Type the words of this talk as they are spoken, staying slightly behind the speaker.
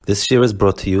This year is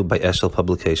brought to you by Eshel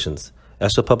Publications.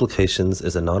 Eshel Publications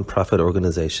is a non-profit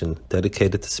organization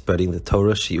dedicated to spreading the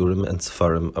Torah, Shiurim, and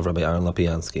Sefarim of Rabbi Aaron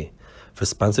Lopiansky. For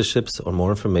sponsorships or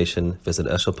more information, visit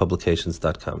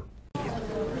eshelpublications.com.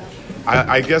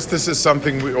 I guess this is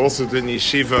something we also do in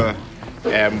Yeshiva.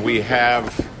 We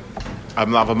have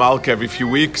Lava Malka every few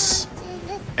weeks.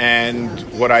 And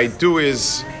what I do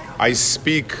is I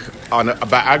speak on a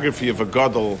biography of a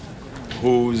Gadol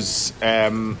who's,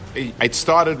 I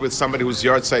started with somebody whose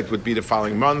yahrzeit would be the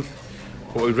following month.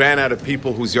 But we ran out of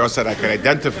people whose yahrzeit I could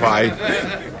identify.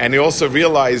 And I also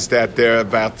realized that there are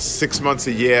about 6 months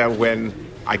a year when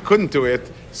I couldn't do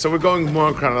it. So we're going more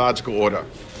in chronological order.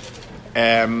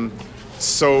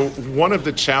 So one of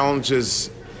the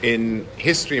challenges in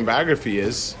history and biography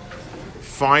is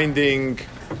finding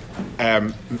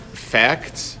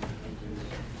facts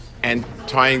and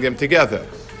tying them together.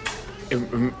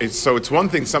 So it's one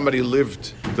thing somebody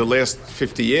lived the last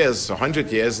 50 years, 100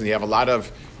 years, and you have a lot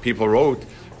of people wrote.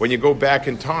 When you go back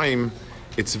in time,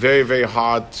 it's very, very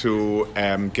hard to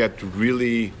get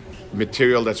really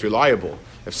material that's reliable.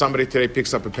 If somebody today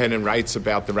picks up a pen and writes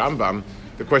about the Rambam,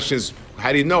 the question is,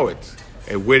 how do you know it?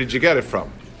 Where did you get it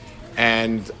from?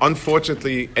 And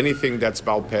unfortunately, anything that's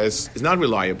Baal Pez is not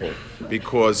reliable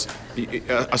because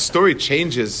a story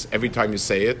changes every time you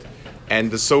say it, and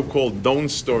the so-called known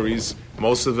stories,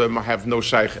 most of them have no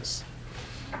shaykhs.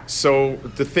 So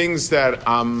the things that,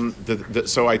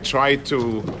 so I try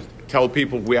to tell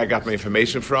people where I got my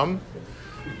information from,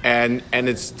 and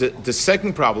it's the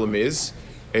second problem is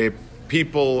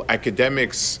people,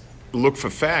 academics, look for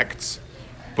facts,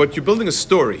 but you're building a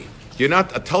story. You're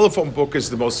not, a telephone book is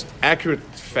the most accurate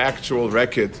factual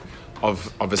record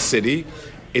of a city.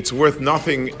 It's worth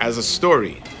nothing as a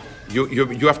story. You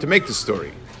have to make the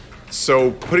story.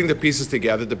 So putting the pieces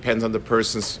together depends on the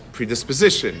person's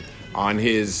predisposition, on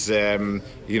his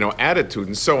attitude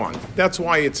and so on. That's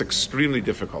why it's extremely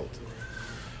difficult.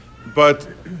 But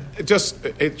just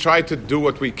try to do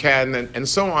what we can and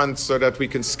so on so that we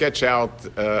can sketch out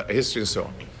a history and so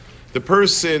on. The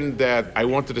person that I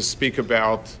wanted to speak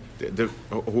about,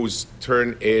 whose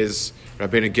turn is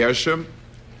Rabbeinu Gershom,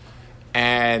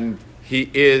 and he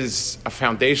is a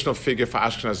foundational figure for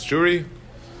Ashkenaz Jewry.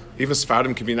 Even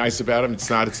Sfarim can be nice about him.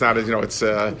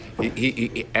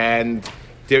 And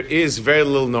there is very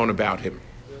little known about him.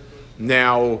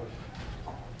 Now,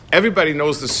 everybody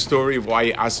knows the story of why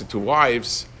he asked the 2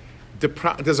 wives.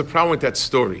 There's a problem with that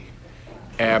story.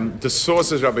 The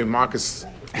source is Rabbi Marcus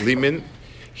Lehman.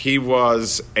 He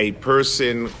was a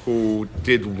person who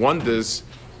did wonders.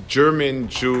 German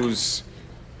Jews,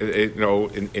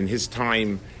 in his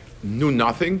time, knew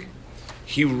nothing.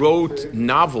 He wrote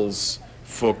novels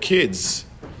for kids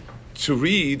to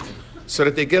read so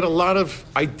that they get a lot of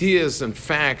ideas and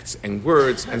facts and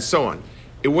words and so on.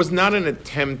 It was not an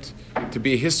attempt to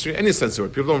be a history in any sense of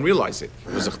it. People don't realize it.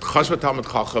 It was a Chashva Talmud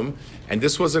Chacham, and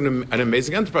this was an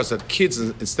amazing enterprise that kids,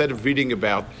 instead of reading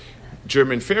about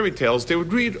German fairy tales, they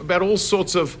would read about all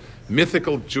sorts of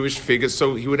mythical Jewish figures.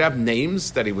 So he would have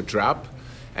names that he would drop,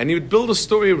 and he would build a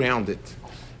story around it,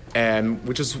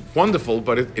 which is wonderful,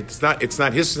 but it's not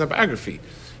history, it's not biography.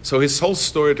 So his whole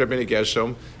story at Rabbeinu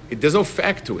Gershom, there's no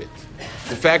fact to it.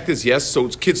 The fact is, yes, so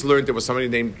kids learned there was somebody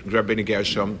named Rabbeinu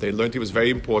Gershom. They learned he was very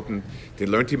important. They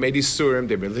learned he made Isurim.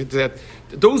 They learned that.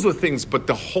 Those were things, but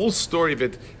the whole story of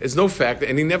it is no fact,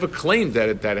 and he never claimed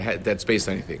that's based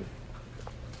on anything.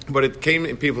 But it came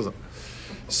in people's...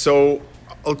 So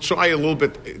I'll try a little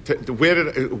bit.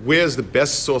 Where's the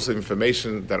best source of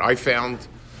information that I found?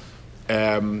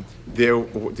 There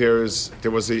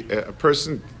was a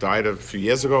person died a few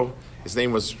years ago. His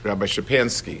name was Rabbi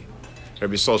Shapansky,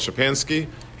 Rabbi Sol Shapansky.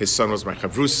 His son was my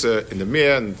chavrusa in the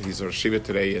Meor, and he's a Shiva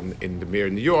today in the Meor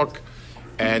in New York.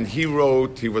 And he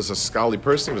was a scholarly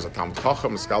person. He was a Talmud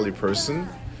Chacham, a scholarly person.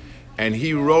 And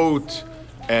he wrote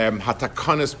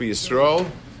Hatakanas B'Yisrael.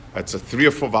 It's 3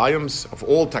 or 4 volumes of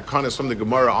all takanas from the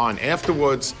Gemara on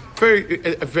afterwards.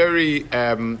 A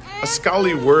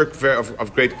scholarly work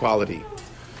of great quality.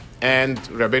 And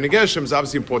Rabbeinu Gershom is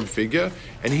obviously an important figure,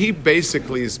 and he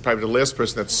basically is probably the last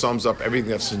person that sums up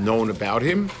everything that's known about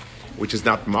him, which is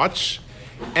not much.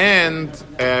 And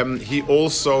he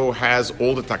also has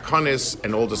all the takanis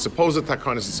and all the supposed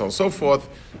takanis and so on and so forth.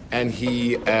 And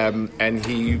he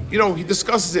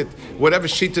discusses it, whatever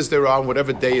shittas there are,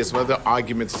 whatever day is, whatever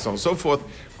arguments and so on and so forth.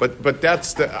 But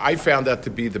I found that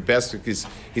to be the best because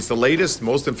he's the latest,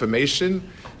 most information,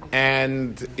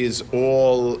 and is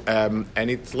all and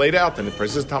it's laid out in the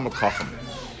President Talmud Chacham.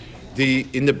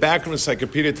 In the background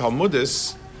Encyclopedia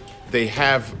Talmudis, they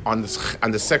have on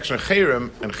the section of Cherem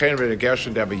and Cherem and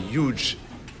Gershom, they have a huge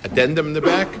addendum in the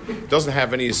back. It doesn't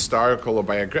have any historical or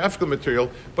biographical material,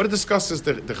 but it discusses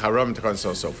the Haram and so on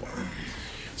and so forth.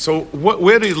 So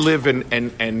where did he live,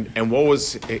 and what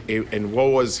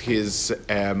was his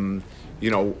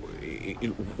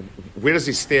where does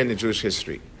he stand in Jewish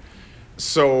history?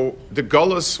 So the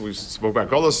Golas, we spoke about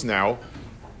Golas now.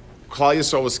 Klal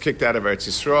Yisrael was kicked out of Eretz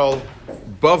Yisrael.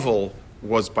 Bavel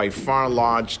was by far and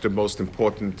large the most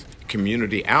important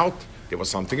community out. There was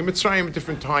something in Mitzrayim at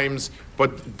different times,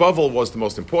 but Bavel was the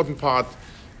most important part.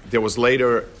 There was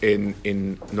later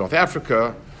in North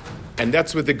Africa, and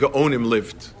that's where the Gaonim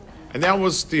lived. And that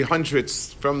was the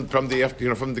hundreds from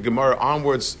the Gemara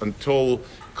onwards until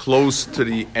close to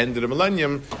the end of the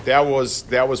millennium. That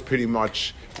was pretty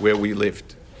much where we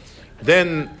lived.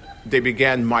 Then they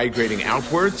began migrating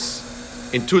outwards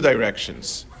in two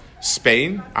directions.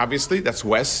 Spain, obviously, that's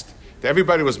west.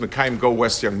 Everybody was Mekayim, go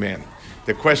west, young man.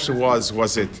 The question was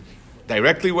it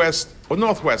directly west or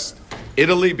northwest?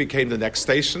 Italy became the next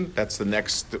station. That's the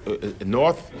next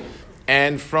north.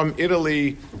 And from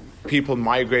Italy, people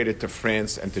migrated to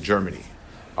France and to Germany.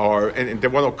 And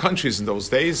there were no countries in those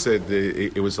days.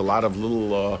 It was a lot of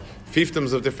little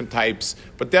fiefdoms of different types.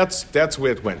 But that's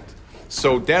where it went.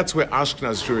 So that's where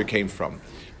Ashkenaz Jewry came from.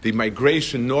 The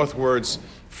migration northwards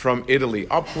from Italy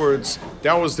upwards,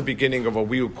 that was the beginning of what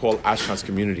we would call Ashkenaz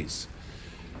communities.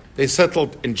 They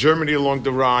settled in Germany along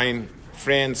the Rhine,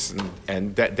 France,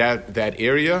 and that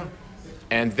area.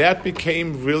 And that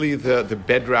became really the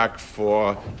bedrock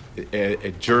for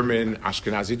a German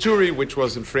Ashkenazi Jewry, which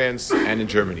was in France and in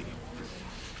Germany.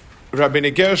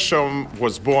 Rabbeinu Gershom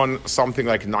was born something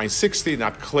like 960,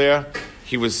 not clear.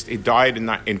 He died in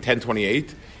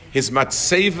 1028. His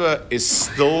matzeva is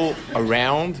still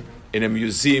around in a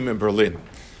museum in Berlin.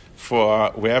 For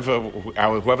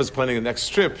whoever's planning the next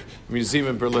trip, a museum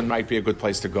in Berlin might be a good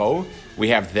place to go. We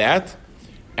have that.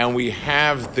 And we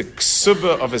have the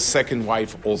ksuba of his second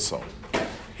wife also.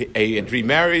 He had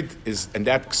remarried, and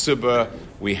that ksuba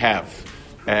we have.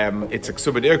 It's a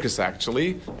ksuba d'irkus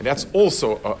actually, and that's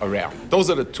also around. Those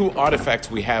are the two artifacts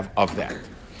we have of that.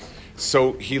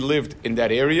 So he lived in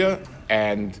that area,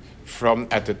 and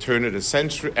at the turn of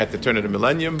the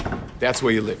millennium, that's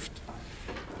where he lived.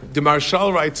 The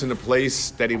Marshal writes in a place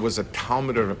that he was a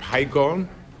Talmud of Reb HaGolah.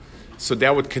 So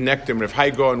that would connect him. Reb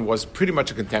HaGolah was pretty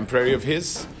much a contemporary of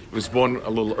his. He was born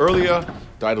a little earlier,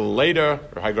 died a little later.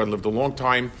 Reb HaGolah lived a long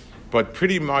time, but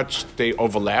pretty much they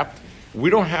overlapped.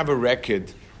 We don't have a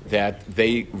record that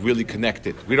they really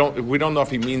connected. We don't know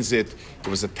if he means it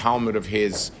was a Talmud of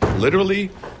his literally,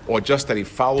 or just that he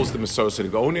follows the Mesorah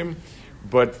of the Gaonim.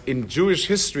 But in Jewish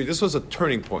history, this was a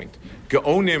turning point.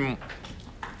 Gaonim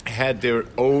had their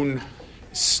own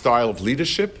style of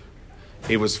leadership.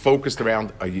 It was focused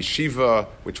around a yeshiva,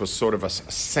 which was sort of a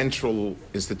central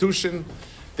institution.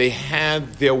 They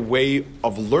had their way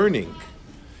of learning,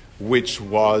 which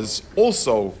was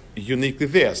also uniquely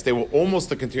theirs. They were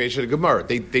almost a continuation of the Gemara.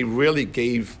 They really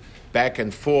gave back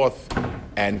and forth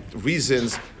and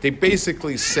reasons. They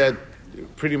basically said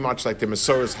pretty much like the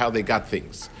Mesorahs how they got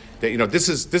things. This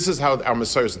is how our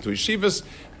Mesorahs into yeshivas.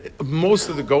 Most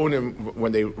of the Gaonim,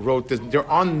 when they wrote this, there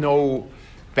are no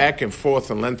back and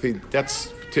forth and lengthy.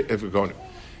 That's if we're going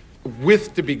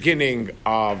with the beginning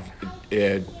of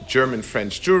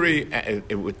German-French Jewry,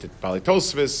 with the Bali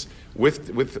Tosfos,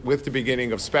 with the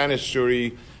beginning of Spanish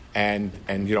Jewry, and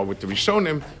with the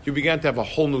Rishonim, you began to have a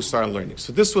whole new style of learning.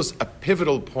 So this was a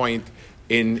pivotal point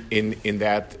in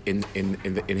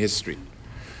history.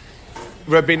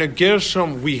 Rabbeinu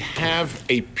Gershom, we have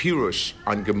a pirush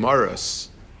on Gemaras,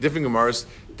 different Gemaras,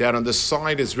 that on the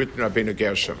side is written Rabbeinu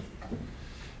Gershom.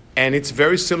 And it's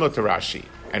very similar to Rashi.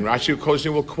 And Rashi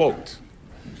occasionally will quote.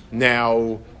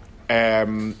 Now,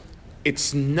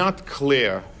 it's not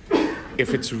clear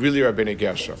if it's really Rabbeinu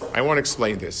Gershom. I want to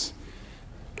explain this.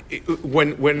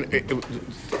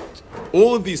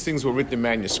 All of these things were written in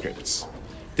manuscripts.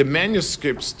 The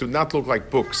manuscripts do not look like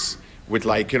books with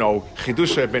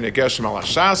Chidush Rabbeinu Gershom al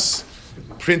Hashas,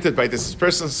 printed by this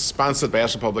person, sponsored by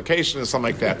Eshel Publication, and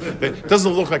something like that. It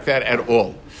doesn't look like that at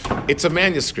all. It's a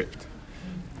manuscript.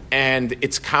 And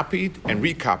it's copied and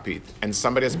recopied, and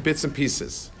somebody has bits and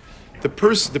pieces. The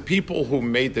people who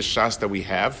made the Shas that we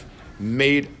have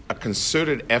made a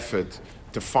concerted effort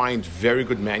to find very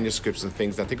good manuscripts and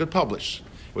things that they could publish.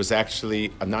 It was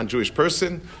actually a non-Jewish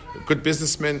person, a good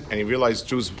businessman, and he realized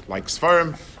Jews like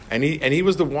Sfarim, and he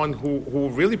was the one who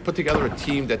really put together a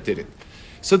team that did it.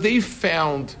 So they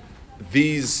found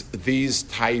these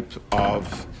type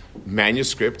of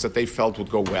manuscripts that they felt would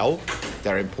go well,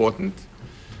 they're important.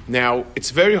 Now,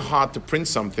 it's very hard to print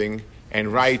something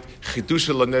and write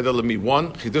Chidusha Loneda Lemi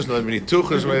 1, Chidusha Lemi 2,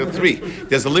 Chidusha Lemi 3.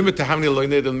 There's a limit to how many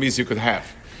Loneda Lemis you could have.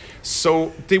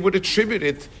 So they would attribute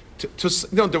it to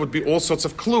there would be all sorts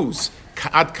of clues.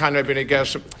 Ad Kan Rabbeinu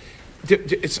Gershom.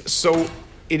 So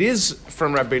it is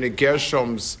from Rabbeinu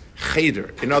Gershom's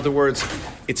cheder. In other words,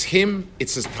 it's him,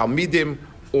 it's his Talmidim,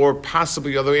 or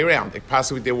possibly the other way around.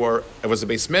 Possibly it was a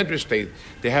Beis Medrash.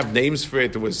 They have names for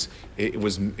it. It was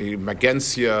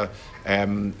Magensia,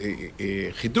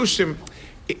 Chidushim.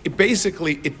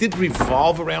 Basically, it did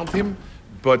revolve around him,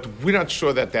 but we're not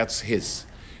sure that that's his.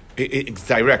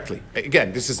 Directly.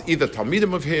 Again, this is either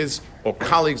Talmidim of his or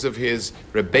colleagues of his,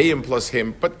 Rebbeim plus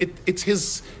him, but it's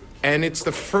his, and it's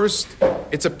the first,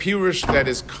 it's a pirush that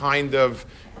is kind of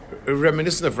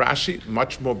reminiscent of Rashi,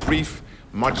 much more brief,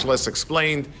 much less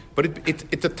explained, but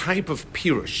it's a type of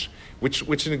pirush, which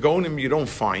in the Gonim you don't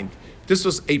find. This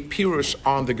was a pirush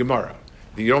on the Gemara.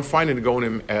 You don't find in the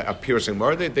Gonim a pirush in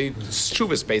Gemara. They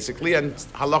shuvas basically, and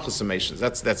halacha summations.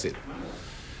 That's it.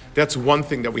 That's one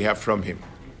thing that we have from him.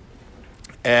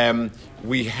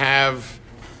 We have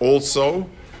also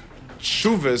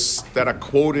shuvas that are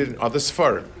quoted in other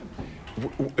Sfarim.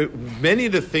 Many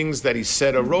of the things that he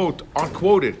said or wrote are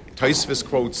quoted. Taisvis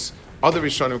quotes, other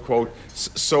Rishonim quote.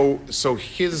 So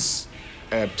his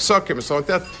psukim and so like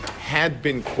that had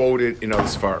been quoted in other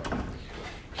Sfarim.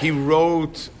 He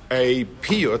wrote a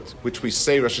piyut, which we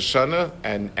say Rosh Hashanah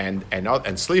and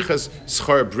Slichas,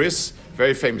 Schor Bris,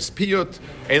 very famous piyut.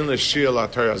 Ein l'shir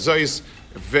la'Torah Zois,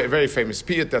 very famous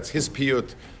piyut. That's his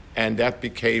piyut, and that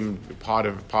became part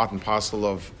and parcel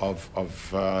of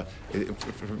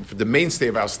the mainstay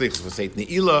of our Slichas. We say it in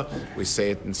Ne'ilah, we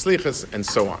say it in Slichas, and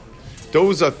so on.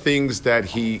 Those are things that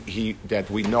that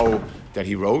we know that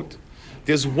he wrote.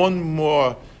 There's one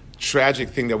more tragic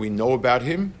thing that we know about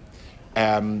him.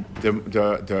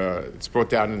 It's brought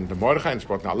down in the Mordechai and it's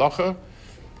brought in Halacha.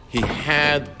 He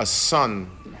had a son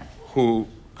who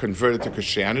converted to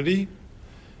Christianity,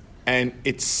 and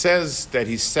it says that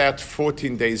he sat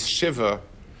 14 days Shiva,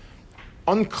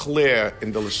 unclear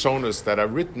in the Lashonas that are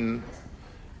written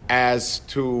as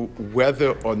to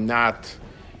whether or not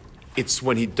it's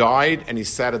when he died and he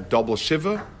sat a double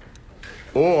Shiva,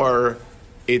 or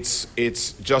it's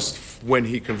just when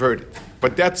he converted.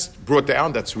 But that's brought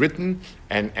down, that's written,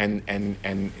 and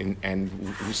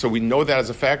so we know that as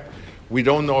a fact. We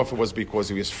don't know if it was because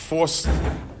he was forced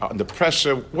under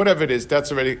pressure, whatever it is,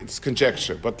 it's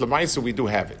conjecture. But Lamaisa, we do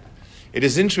have it. It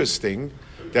is interesting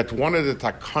that one of the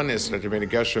takanis that Rabbeinu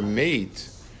Gershom made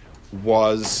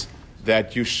was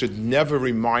that you should never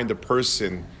remind a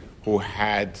person who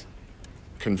had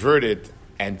converted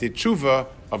and did tshuva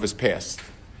of his past.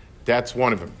 That's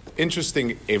one of them.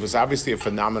 Interesting, it was obviously a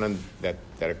phenomenon that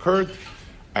occurred.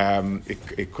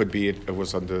 It could be it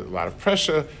was under a lot of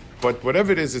pressure, but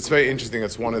whatever it is, it's very interesting.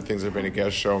 That's one of the things that Rabbeinu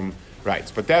Gershom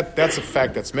writes. But that's a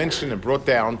fact that's mentioned and brought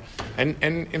down, and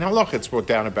in Halacha it's brought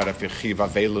down about a v'chiv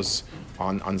avelus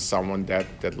on someone that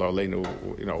Lo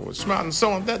Aleinu, was smart and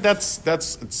so on. That's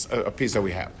it's a piece that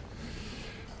we have.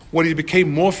 What he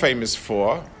became more famous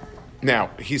for, now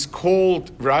he's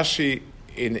called Rashi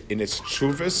in its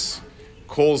Chuvas,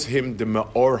 calls him the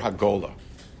Meor HaGolah,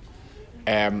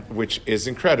 which is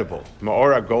incredible.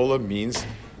 Meor HaGolah means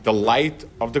the light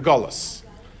of the Golas.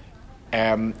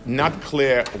 Not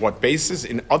clear what basis.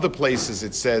 In other places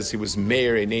it says he was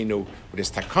Meir Einenu with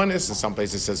his Takanis. In some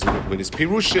places it says with his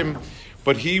Pirushim.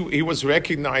 But he was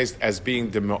recognized as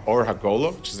being the Meor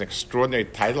HaGolah, which is an extraordinary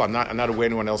title. I'm not aware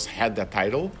anyone else had that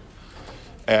title.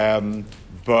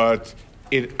 But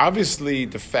it obviously,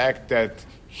 the fact that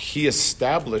he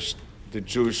established the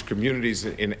Jewish communities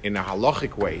in a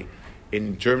halachic way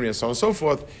in Germany and so on and so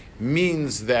forth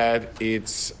means that he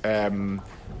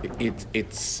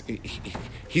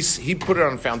put it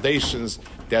on foundations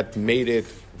that made it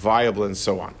viable and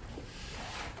so on.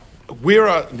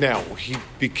 Now he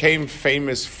became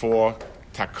famous for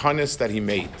takanis that he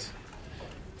made.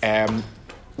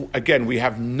 Again, we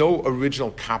have no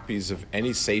original copies of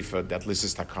any sefer that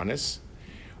lists takanis.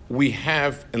 We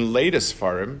have in latest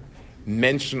Sfarim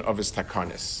mention of his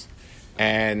takanis,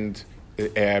 and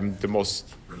the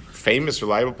most famous,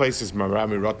 reliable place is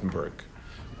Marami Rottenberg,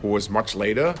 who was much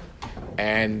later,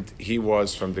 and he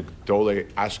was from the Dole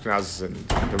Ashkenaz and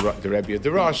the Rebbe of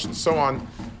Darash and so on,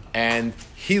 and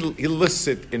he lists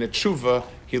it in a tshuva.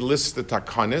 He lists the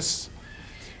takanis.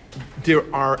 There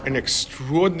are an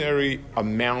extraordinary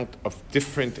amount of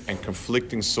different and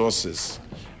conflicting sources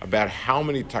about how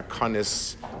many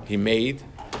takanis he made,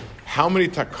 how many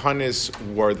takanis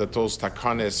were those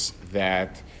takanis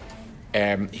that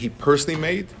he personally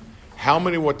made, how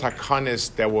many were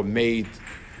takanis that were made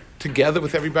together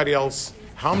with everybody else,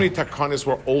 how many takanas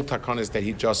were old takanas that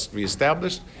he just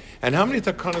reestablished, and how many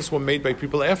takanas were made by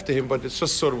people after him, but it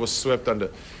just sort of was swept under.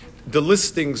 The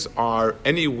listings are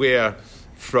anywhere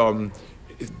from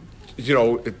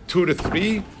 2 to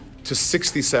 3 to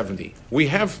 60, 70. We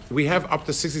have up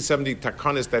to 60, 70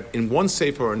 takanas that in one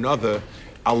sefer or another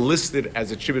are listed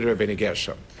as attributed to Rabbeinu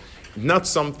Gershom. Not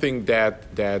something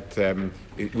that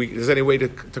there's any way to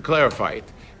clarify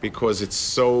it, because it's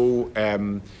so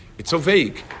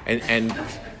vague, and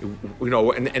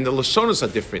the lashonos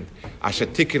are different. Asher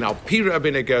tikin al pira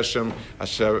Rabbeinu Gershom,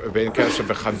 Asher Rabbeinu Gershom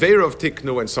v'chaveirov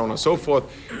tiknu, and so on and so forth.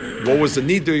 What was the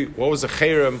nidui? What was the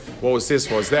cherem? What was this?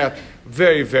 What was that?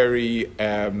 Very, very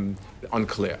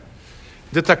unclear.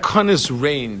 The takanas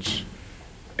range.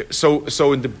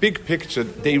 So in the big picture,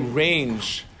 they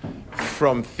range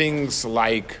from things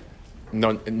like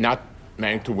not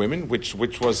marrying to women, which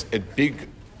was a big,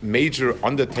 major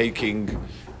undertaking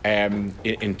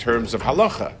in terms of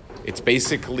halacha. It's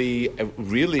basically a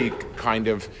really kind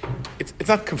of, it's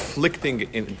not conflicting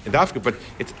in Africa, but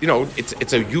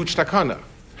it's a huge takana.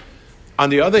 On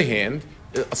the other hand,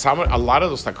 a lot of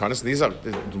those takanas, these are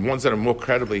the ones that are more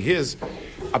credibly his,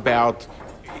 about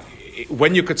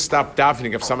when you could stop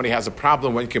davening if somebody has a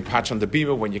problem, when you can patch on the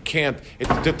bima, when you can't.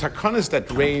 The takanas that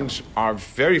range are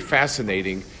very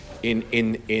fascinating in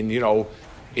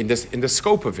the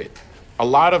scope of it. A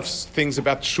lot of things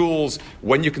about shuls,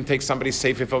 when you can take somebody's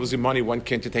safe if it owes you money, when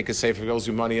can't you take a safe if it owes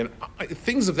you money, and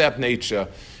things of that nature,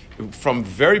 from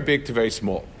very big to very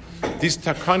small. These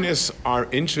takanas are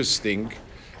interesting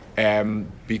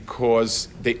because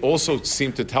they also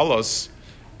seem to tell us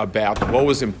about what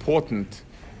was important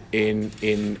in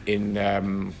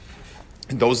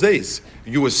those days.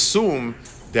 You assume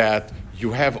that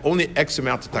you have only X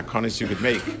amount of takanas you could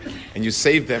make, and you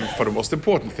save them for the most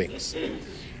important things.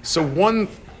 So one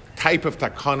type of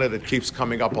takana that keeps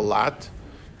coming up a lot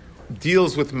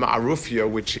deals with ma'arufia,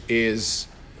 which is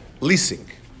leasing.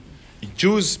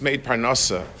 Jews made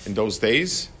parnasa in those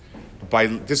days.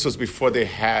 This was before they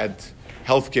had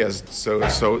healthcare,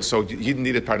 so you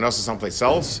needed parnasa someplace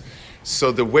else.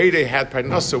 So the way they had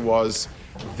parnasa was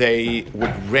they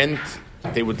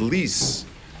would lease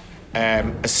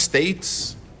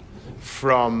estates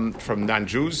from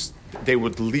non-Jews. They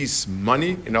would lease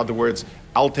money. In other words,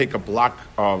 I'll take a block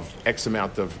of X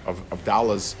amount of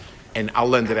dollars and I'll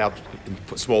lend it out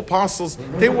in small parcels.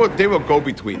 They were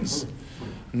go-betweens.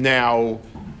 Now,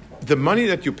 the money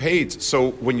that you paid,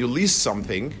 so when you lease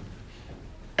something,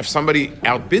 if somebody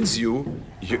outbids you,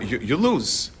 you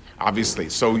lose, obviously.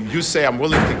 So you say, I'm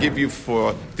willing to give you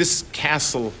for this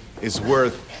castle is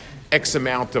worth X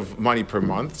amount of money per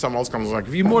month. Someone else comes along, I'll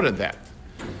give you more than that.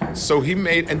 So he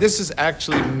made, and this is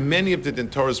actually, many of the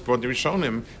Dentoras brought the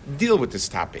Rishonim deal with this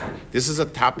topic. This is a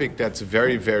topic that's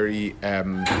very, very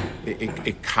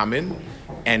common,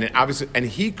 and obviously, and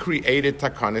he created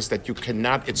takanis that you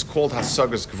cannot. It's called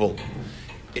hasagas gvul,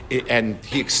 and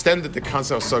he extended the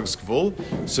concept of hasagas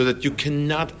gvul so that you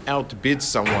cannot outbid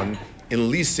someone in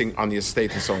leasing on the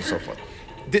estate and so on and so forth.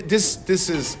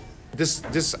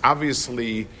 This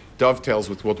obviously dovetails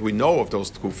with what we know of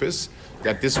those tkufis,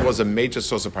 that this was a major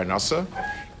source of parnasa.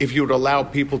 If you would allow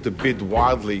people to bid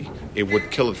wildly, it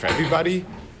would kill it for everybody.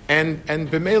 And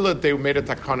b'meila, they made a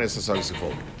takana as a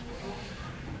sagsifol.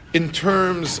 In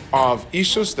terms of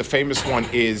ishus, the famous one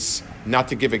is not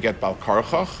to give a get bal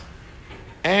karchach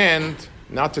and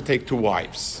not to take two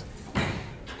wives.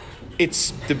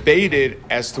 It's debated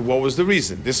as to what was the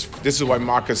reason. This is why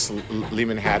Marcus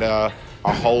Lehman had a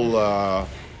whole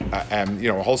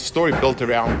story built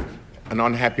around an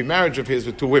unhappy marriage of his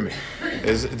with two women.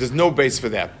 There's no base for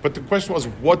that. But the question was,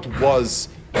 what was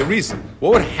the reason?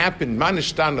 What would happen,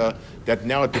 manishtana, that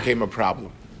now it became a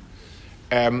problem?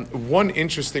 One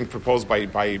interesting proposal by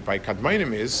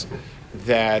Kadmainim is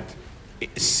that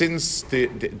since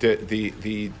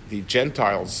the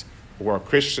Gentiles were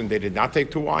Christian, they did not take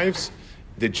two wives.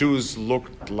 The Jews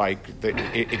looked like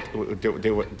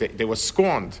they were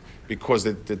scorned because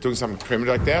they're doing something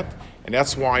criminal like that, and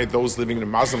that's why those living in the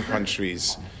Muslim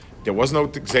countries, there was no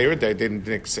gzeira. They didn't.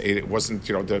 It wasn't.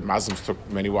 The Muslims took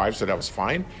many wives, so that was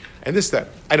fine. And that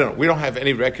I don't know. We don't have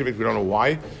any record of it. We don't know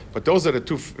why. But those are the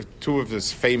two of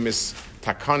his famous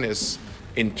takanis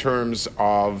in terms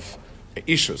of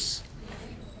ishus.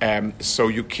 So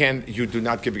you do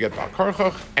not give a get bal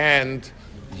karchach, and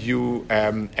you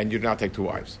do not take two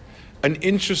wives. An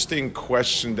interesting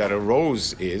question that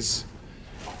arose is,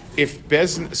 if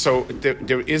Bezin, so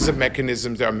there is a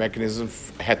mechanism, there are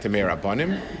mechanisms het Meor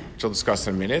abanim, which we'll discuss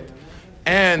in a minute,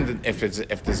 and if there's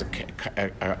a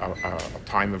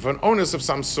time of an onus of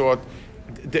some sort,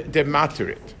 they matter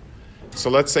it. So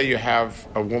let's say you have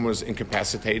a woman who's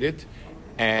incapacitated,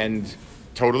 and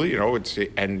totally, it's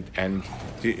and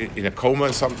in a coma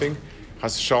or something,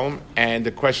 has shalom. And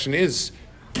the question is,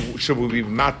 should we be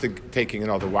mata taking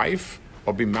another wife,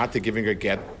 or be mata giving her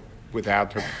get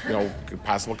without her,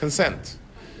 possible consent?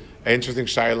 An interesting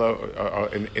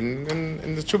shaila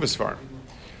in the Chuvas farm.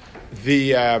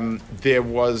 There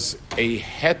was a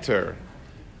heter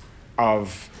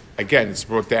of, again, it's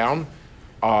brought down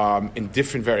in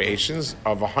different variations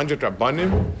of 100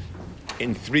 rabbanim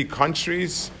in 3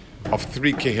 countries of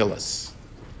 3 kehillas.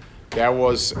 That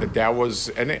was,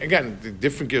 and again, the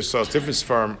different girsas, different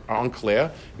sperm are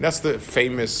unclear. And that's the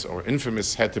famous or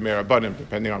infamous heter Meor rabbanim,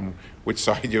 depending on which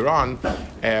side you're on, base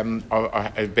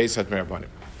heter Meor rabbanim.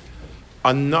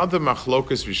 Another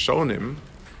machlokas rishonim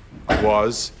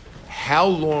was, how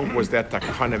long was that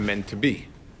takana meant to be?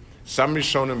 Some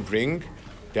rishonim bring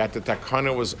that the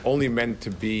takana was only meant to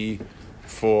be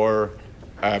for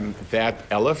that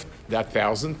elef, that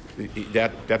thousand,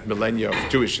 that millennia of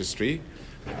Jewish history,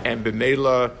 and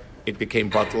b'meila it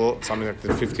became batal something like the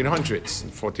 1500s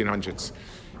and 1400s.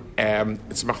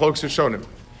 It's machlokas rishonim.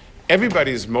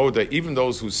 Everybody's moda, even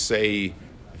those who say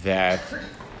that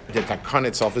the takana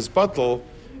itself is batal,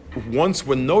 once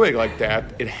we're knowing like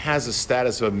that, it has a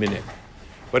status of a minute,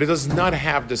 but it does not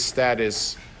have the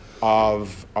status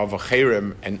of a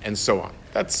cherem and so on.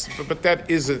 But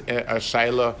that is a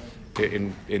shaila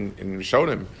in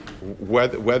Rishonim,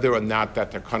 whether or not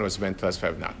that takana was meant to us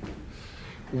or not.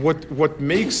 What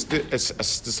makes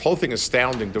this whole thing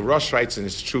astounding? The Rosh writes in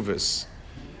his Chuvas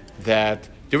that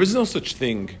there is no such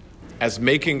thing as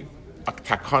making a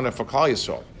takana for Klal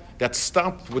Yisrael. That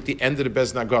stopped with the end of the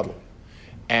Beis HaGolah.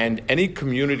 And any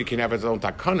community can have its own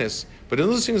takanas, but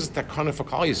another thing is a takana for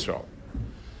Klal Yisrael.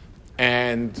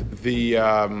 And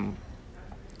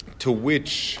to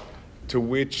which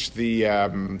the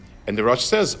and the Rosh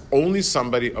says only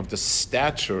somebody of the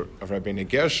stature of Rabbeinu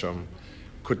Gershom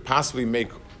could possibly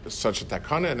make such a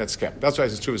takana, and it's kept. That's why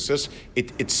it's true. It says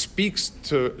it speaks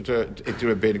to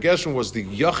Rabbeinu Gershom was the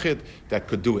yachid that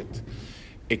could do it.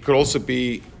 It could also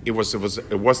be it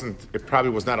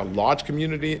probably was not a large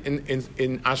community in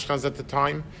Ashkenaz at the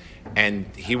time, and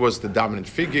he was the dominant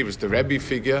figure. He was the Rebbe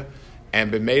figure. And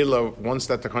b'meila, once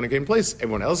that takana came in place,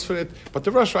 everyone else for it. But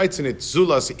the Rosh writes in it,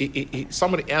 Zulas,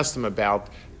 somebody asked him about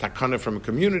takana from a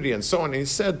community and so on, and he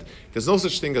said, there's no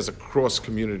such thing as a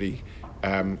cross-community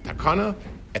takana.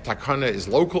 A takana is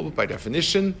local by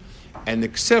definition, and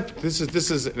except, this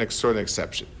is an extraordinary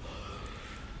exception.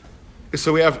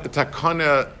 So we have a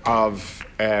takana of,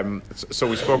 so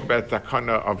we spoke about a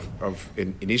takana of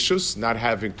in Ishus, not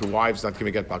having 2 wives, not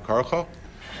giving get balkarcha.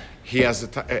 He has a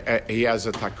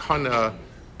takana,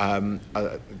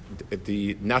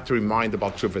 not to remind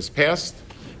about Chuvas past.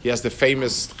 He has the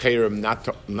famous cherem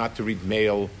not to read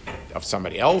mail of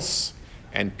somebody else,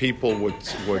 and people would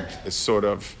sort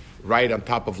of write on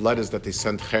top of letters that they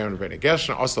sent cherem Rabbeinu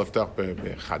Gershom, also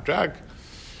chadrag.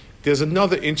 There's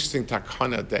another interesting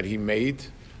takana that he made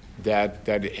that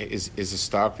is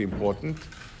historically important,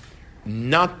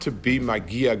 not to be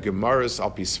magia gemaras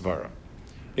al pi svara.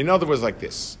 In other words, like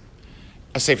this.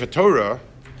 A Sefer Torah,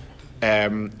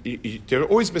 there are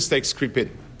always mistakes creep in.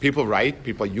 People write,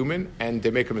 people are human, and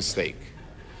they make a mistake.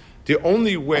 The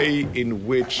only way in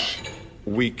which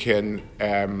we can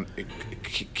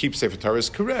keep Sefer Torah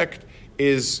correct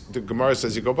is the Gemara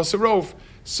says you go basarov.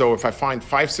 So if I find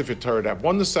 5 Sefer Torah that have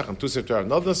 1 nusach and 2 Sefer Torah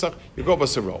another nusach, you go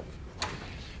basarov.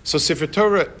 So Sefer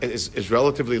Torah is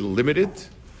relatively limited.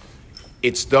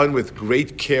 It's done with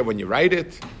great care when you write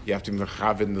it. You have to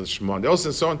mechav in the Shemon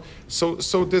and so on. So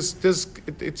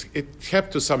it's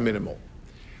kept to some minimal.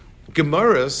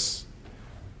 Gemaras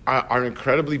are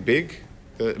incredibly big.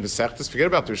 The Masechtas, forget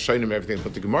about the Rishonim and everything,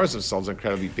 but the Gemaras themselves are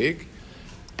incredibly big,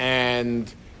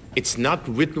 and it's not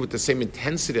written with the same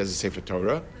intensity as the Sefer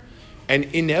Torah, and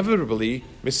inevitably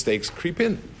mistakes creep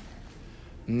in.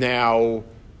 Now,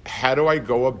 how do I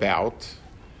go about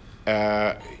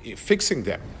fixing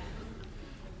them?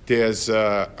 There's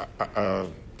a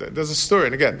story,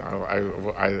 and again,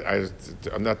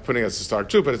 I'm not putting it as a star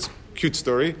too, but it's a cute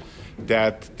story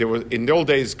that there was in the old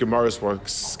days Gemaras were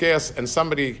scarce, and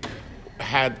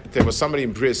there was somebody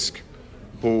in Brisk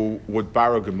who would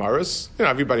borrow Gemaras.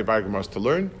 Everybody borrowed Gemaras to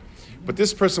learn, but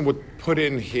this person would put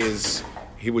in his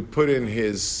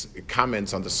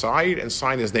comments on the side and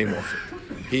sign his name off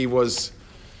it.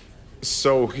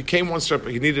 So he came once.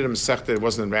 He needed a Masechta that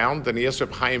wasn't around, and he asked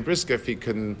Reb Chaim Brisker if he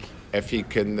can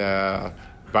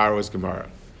borrow his Gemara.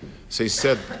 So he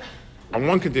said, on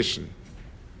one condition,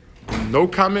 no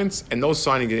comments and no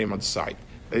signing your name on the side.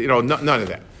 None of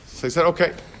that. So he said,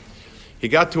 okay. He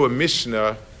got to a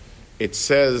Mishnah it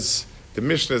says the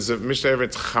Mishnah is the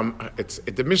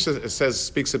Mishnah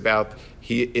speaks about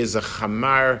he is a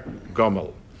chamar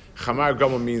gomel. Chamar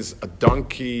gomel means a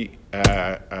donkey,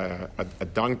 a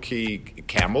donkey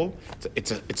camel.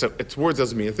 Its words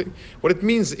doesn't mean anything. What it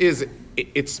means is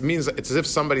it means it's as if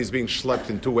somebody is being schlepped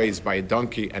in two ways by a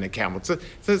donkey and a camel. It's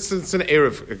an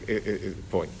Erev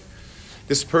point.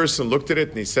 This person looked at it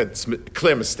and he said, it's a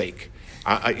clear mistake.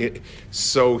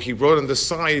 So he wrote on the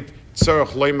side, Tzarech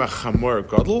Loima Chamor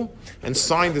Gadol, and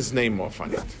signed his name off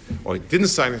on it. Or he didn't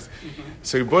sign it.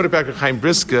 So he brought it back to Chaim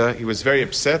Brisker. He was very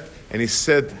upset. And he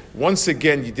said, once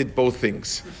again, you did both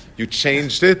things. You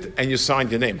changed it and you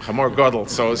signed your name, Chamor Gadol.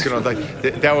 So it's,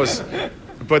 that was,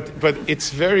 but it's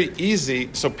very easy.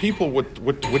 So people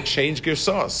would change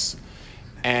Gersos.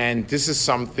 And this is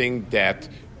something that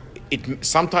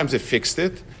sometimes it fixed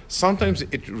it, sometimes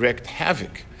it wreaked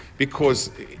havoc. Because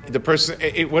the person,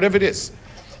 whatever it is,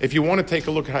 if you want to take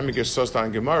a look at how Gersos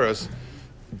and Gemaras,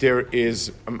 there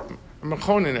is a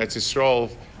Machon in Eretz Yisrael.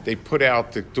 They put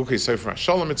out the Duchei Sefer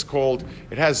Shalom. It's called.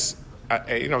 It has,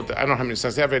 I don't know how many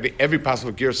sides they have. Every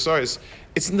possible Gersos.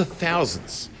 It's in the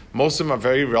thousands. Most of them are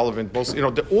very relevant.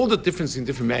 All the difference in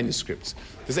different manuscripts.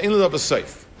 There's only of a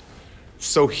seif.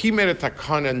 So he made a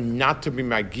takana not to be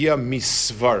magia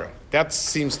misvara. That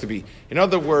seems to be. In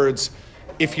other words,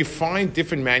 if you find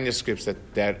different manuscripts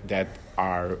that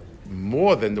are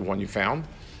more than the one you found,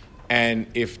 and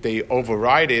if they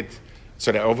override it,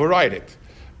 so they override it.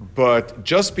 But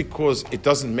just because it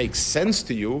doesn't make sense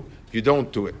to you, you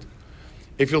don't do it.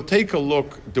 If you'll take a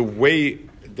look, the way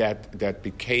that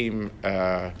became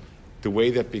in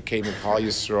Klal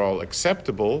Yisrael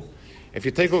acceptable, if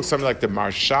you take a look at something like the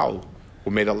Marshal,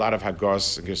 who made a lot of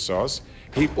Hagos and Gersos,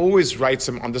 he always writes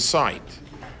them on the side.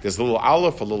 There's a little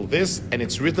aleph, a little this, and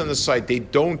it's written on the side. They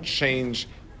don't change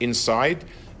inside,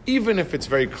 even if it's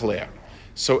very clear.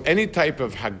 So any type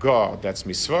of Hagah that's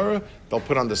misvara, they'll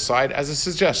put on the side as a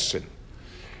suggestion.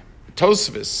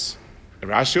 Tosfos,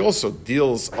 Rashi also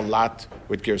deals a lot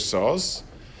with Gersos.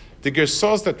 The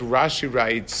Gersos that Rashi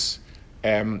writes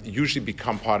usually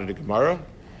become part of the Gemara.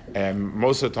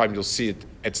 Most of the time you'll see it.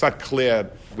 It's not clear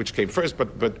which came first, but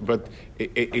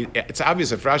it's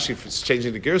obvious if Rashi is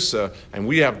changing the Gersa, and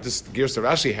we have this Gersa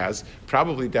Rashi has,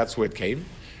 probably that's where it came.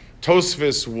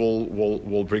 Tosfos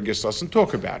will bring Gersos and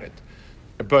talk about it.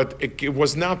 But it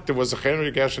was not, there was a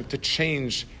Henry Gershom to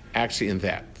change actually in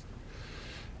that.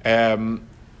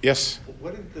 Yes?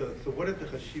 What is the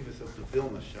chashivas of the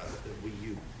Vilna shot that we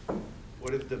use?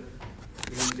 What is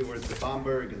there was the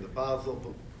Bamberg and the Basel,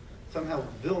 but somehow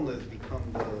Vilna has become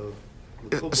the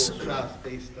Kubal Shas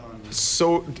based on...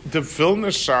 So the Vilna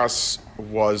Shas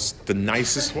was the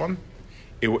nicest one.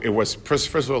 It was,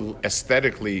 first of all,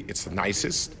 aesthetically, it's the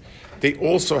nicest. They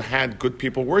also had good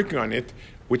people working on it,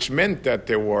 which meant that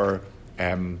there were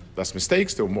less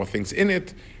mistakes, there were more things in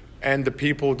it, and the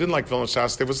people who didn't like Vilna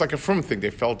Shas, there was like a frum thing. They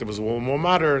felt it was a little more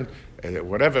modern,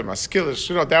 whatever, maskilish,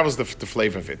 that was the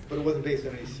flavor of it. But it wasn't based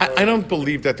on any story. I don't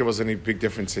believe that there was any big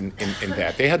difference in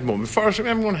that. They had more mefarshim.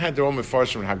 Everyone had their own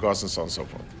mefarshim and hagos and so on and so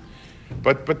forth.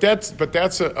 But that's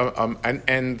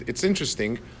and it's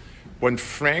interesting. When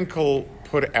Frankel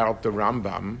put out the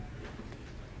Rambam,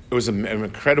 it was an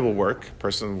incredible work. The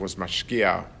person was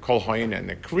mashkia, kol hoyin,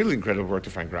 and a really incredible work to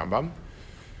Frank Rambam.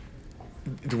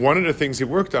 One of the things he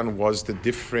worked on was the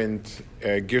different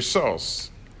girsos.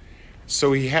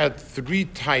 So he had three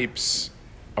types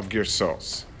of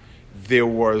girsos. There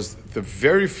was the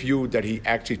very few that he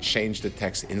actually changed the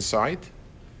text inside,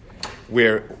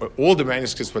 where all the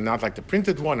manuscripts were not like the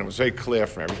printed one. It was very clear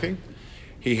from everything.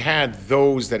 He had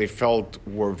those that he felt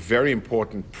were very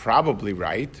important, probably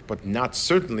right, but not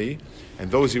certainly,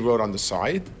 and those he wrote on the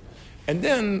side. And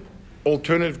then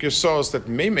alternative gersos that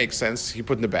may make sense, he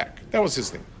put in the back. That was his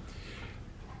thing.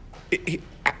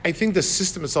 I think the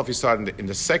system itself he started in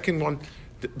the second one.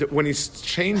 When he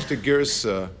changed the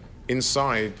gersa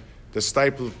inside, the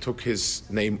Steipler took his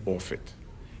name off it.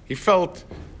 He felt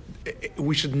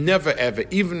we should never ever,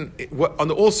 even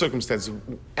under all circumstances,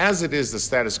 as it is the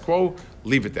status quo,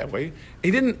 leave it that way. He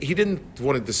didn't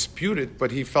want to dispute it, but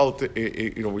he felt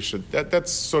we should.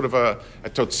 That's sort of a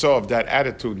totzah of that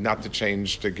attitude, not to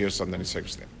change the gears under any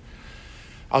circumstance.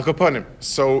 Al kaponim.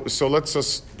 So let's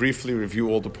just briefly review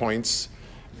all the points.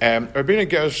 Rabbeinu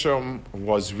Gershom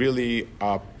was really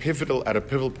at a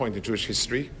pivotal point in Jewish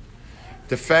history.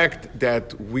 The fact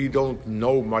that we don't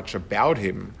know much about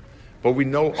him, but we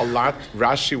know a lot.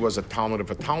 Rashi was a Talmud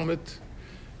of a Talmud,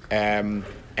 and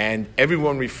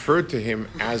everyone referred to him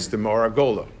as the Meor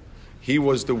HaGolah. He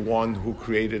was the one who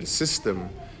created a system,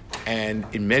 and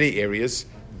in many areas,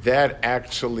 that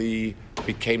actually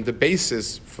became the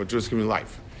basis for Jewish community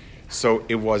life. So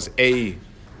it was in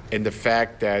the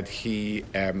fact that his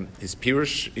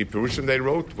Pirushim they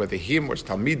wrote, whether him or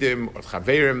Talmidim or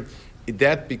Chaverim,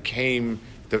 that became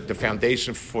the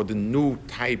foundation for the new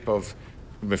type of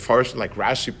Mefarshim, like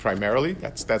Rashi primarily.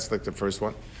 That's like the first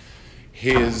one.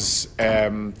 His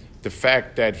the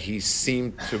fact that he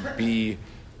seemed to be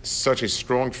such a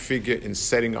strong figure in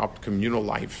setting up communal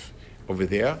life over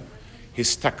there.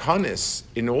 His takanis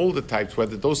in all the types,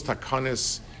 whether those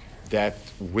takanis that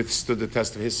withstood the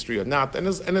test of history or not, and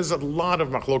there's a lot of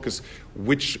machlokas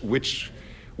which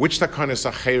takanis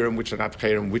are chayrim, which are not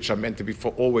chayrim, which are meant to be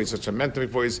for always, which are meant to be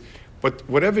for always. But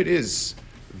whatever it is,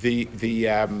 the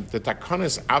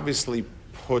takanis obviously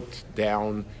put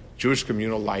down Jewish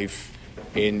communal life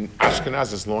in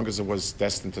Ashkenaz as long as it was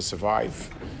destined to survive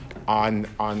on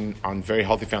very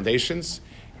healthy foundations.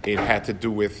 It had to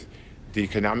do with the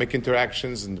economic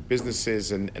interactions and the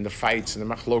businesses and the fights and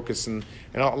the machlokas and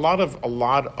a lot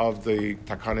of the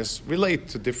takanis relate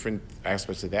to different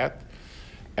aspects of that.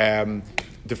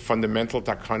 The fundamental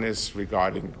takanis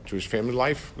regarding Jewish family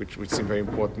life, which seem very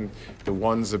important, the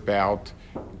ones about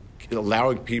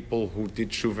allowing people who did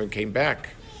tshuva and came back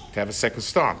to have a second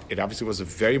start. It obviously was a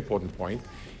very important point.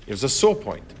 It was a sore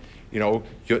point.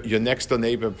 Your next door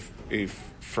neighbor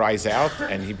fries out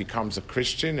and he becomes a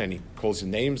Christian and he calls you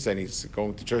names and he's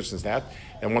going to church and that.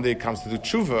 And one day he comes to do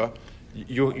tshuva,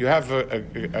 you have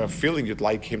a feeling you'd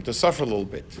like him to suffer a little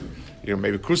bit.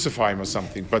 Maybe crucify him or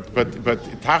something. But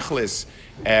Tachlis,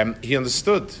 he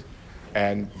understood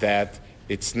and that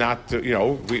it's not,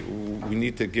 we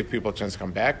need to give people a chance to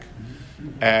come back.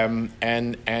 And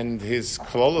his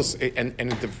kololos,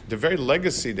 and the very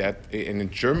legacy that in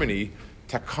Germany,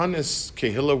 Takanis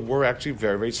Kehillah were actually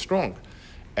very, very strong.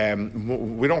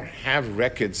 We don't have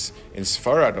records in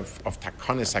Sfarad of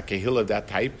Takanis HaKehillah, that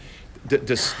type. The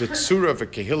tzura of a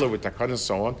Kehillah with Takanis and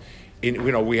so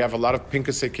on, we have a lot of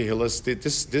Pinkasei Kehillahs.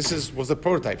 This was the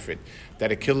prototype for it,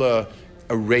 that a Kehillah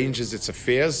arranges its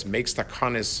affairs, makes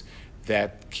Takanis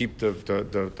that keep the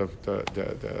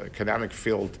economic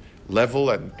field level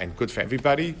and good for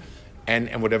everybody,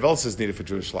 and whatever else is needed for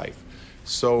Jewish life.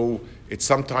 So it's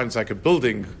sometimes like a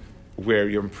building where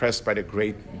you're impressed by the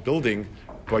great building,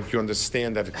 but you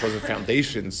understand that because of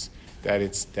foundations that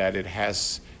it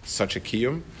has such a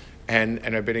kiyum, and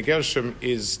Rabbeinu Gershom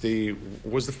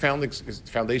was the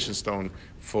foundation stone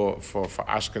for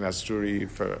Ashkenaz Jewry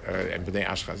and Bnei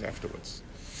Ashkenaz afterwards.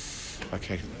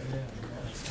 Okay.